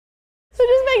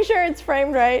just make sure it's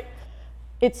framed right.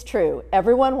 It's true,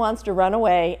 everyone wants to run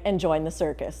away and join the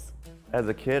circus. As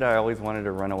a kid, I always wanted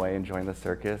to run away and join the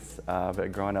circus,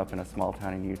 but growing up in a small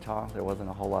town in Utah, there wasn't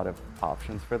a whole lot of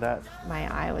options for that.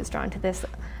 My eye was drawn to this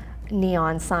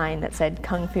neon sign that said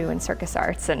Kung Fu and Circus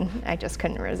Arts, and I just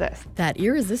couldn't resist. That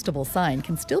irresistible sign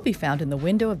can still be found in the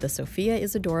window of the Sophia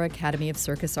Isadora Academy of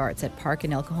Circus Arts at Park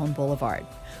and El Cajon Boulevard.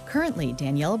 Currently,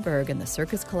 Danielle Berg and the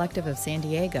Circus Collective of San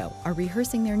Diego are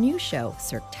rehearsing their new show,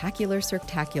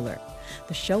 Cirquetacular.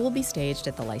 The show will be staged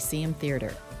at the Lyceum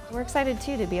Theater. We're excited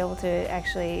too to be able to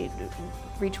actually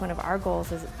reach one of our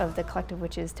goals of the collective,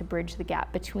 which is to bridge the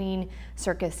gap between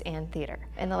circus and theater.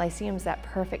 And the Lyceum's that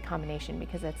perfect combination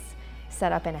because it's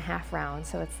set up in a half round,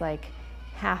 so it's like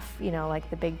half, like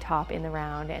the big top in the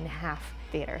round and half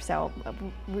theater. So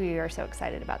we are so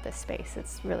excited about this space.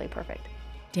 It's really perfect.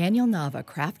 Daniel Nava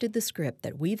crafted the script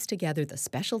that weaves together the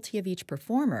specialty of each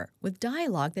performer with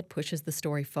dialogue that pushes the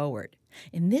story forward.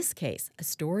 In this case, a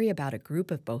story about a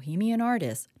group of bohemian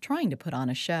artists trying to put on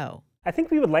a show. I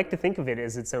think we would like to think of it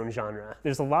as its own genre.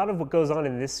 There's a lot of what goes on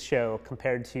in this show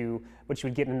compared to what you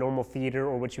would get in a normal theater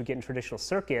or what you would get in traditional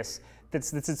circus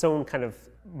that's its own kind of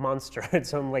monster,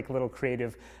 its own like little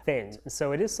creative thing. And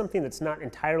so it is something that's not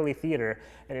entirely theater,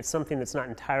 and it's something that's not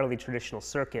entirely traditional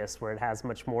circus where it has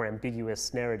much more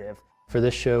ambiguous narrative. For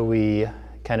this show, we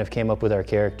kind of came up with our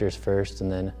characters first and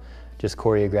then just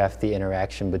choreographed the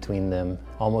interaction between them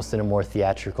almost in a more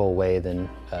theatrical way than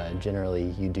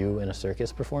generally you do in a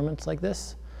circus performance like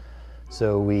this.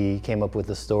 So we came up with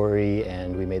the story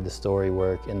and we made the story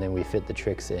work, and then we fit the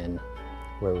tricks in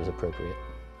where it was appropriate.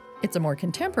 It's a more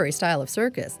contemporary style of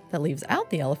circus that leaves out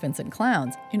the elephants and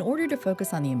clowns in order to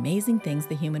focus on the amazing things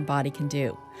the human body can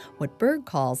do, what Berg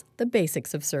calls the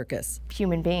basics of circus.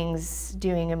 Human beings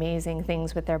doing amazing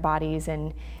things with their bodies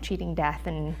and cheating death,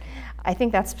 and I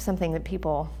think that's something that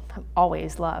people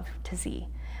always love to see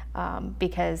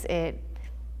because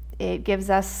it gives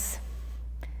us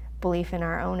belief in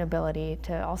our own ability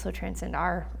to also transcend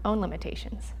our own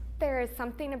limitations. There is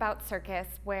something about circus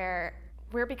where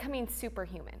we're becoming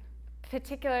superhuman,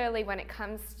 particularly when it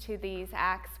comes to these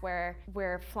acts where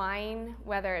we're flying,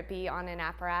 whether it be on an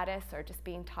apparatus or just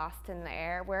being tossed in the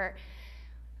air.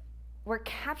 We're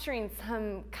capturing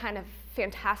some kind of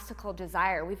fantastical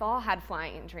desire. We've all had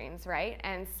flying dreams, right?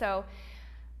 And so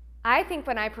I think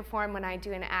when I perform, when I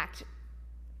do an act,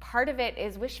 part of it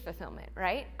is wish fulfillment,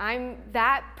 right?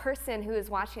 That person who is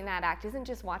watching that act isn't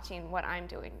just watching what I'm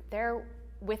doing. They're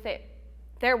with it.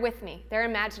 They're with me. They're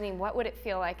imagining what would it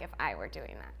feel like if I were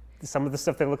doing that. Some of the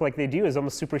stuff they look like they do is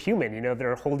almost superhuman.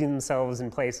 They're holding themselves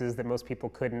in places that most people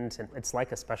couldn't, and it's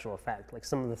like a special effect, like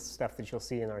some of the stuff that you'll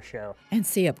see in our show. And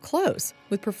see up close,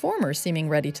 with performers seeming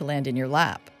ready to land in your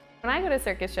lap. When I go to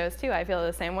circus shows too, I feel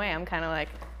the same way. I'm kind of like,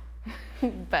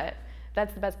 but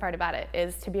that's the best part about it,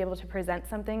 is to be able to present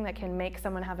something that can make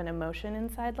someone have an emotion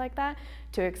inside like that.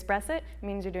 To express it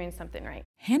means you're doing something right.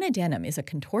 Hannah Denham is a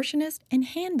contortionist and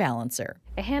hand balancer.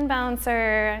 A hand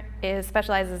balancer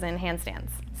specializes in handstands.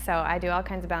 So I do all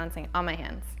kinds of balancing on my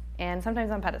hands and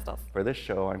sometimes on pedestals. For this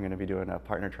show, I'm going to be doing a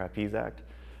partner trapeze act.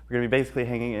 We're going to be basically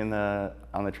hanging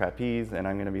on the trapeze, and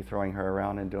I'm going to be throwing her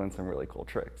around and doing some really cool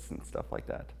tricks and stuff like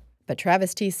that. But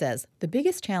Travis T says the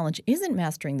biggest challenge isn't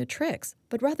mastering the tricks,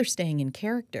 but rather staying in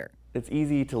character. It's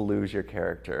easy to lose your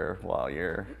character while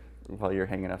you're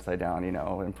hanging upside down,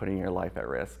 and putting your life at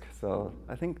risk. So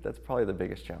I think that's probably the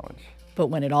biggest challenge. But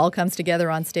when it all comes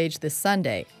together on stage this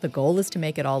Sunday, the goal is to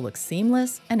make it all look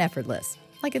seamless and effortless,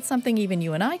 like it's something even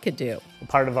you and I could do.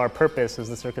 Part of our purpose as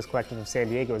the Circus Collective of San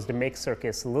Diego is to make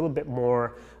circus a little bit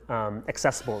more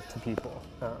accessible to people.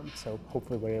 So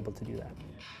hopefully we're able to do that.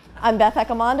 I'm Beth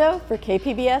Accomando for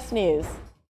KPBS News.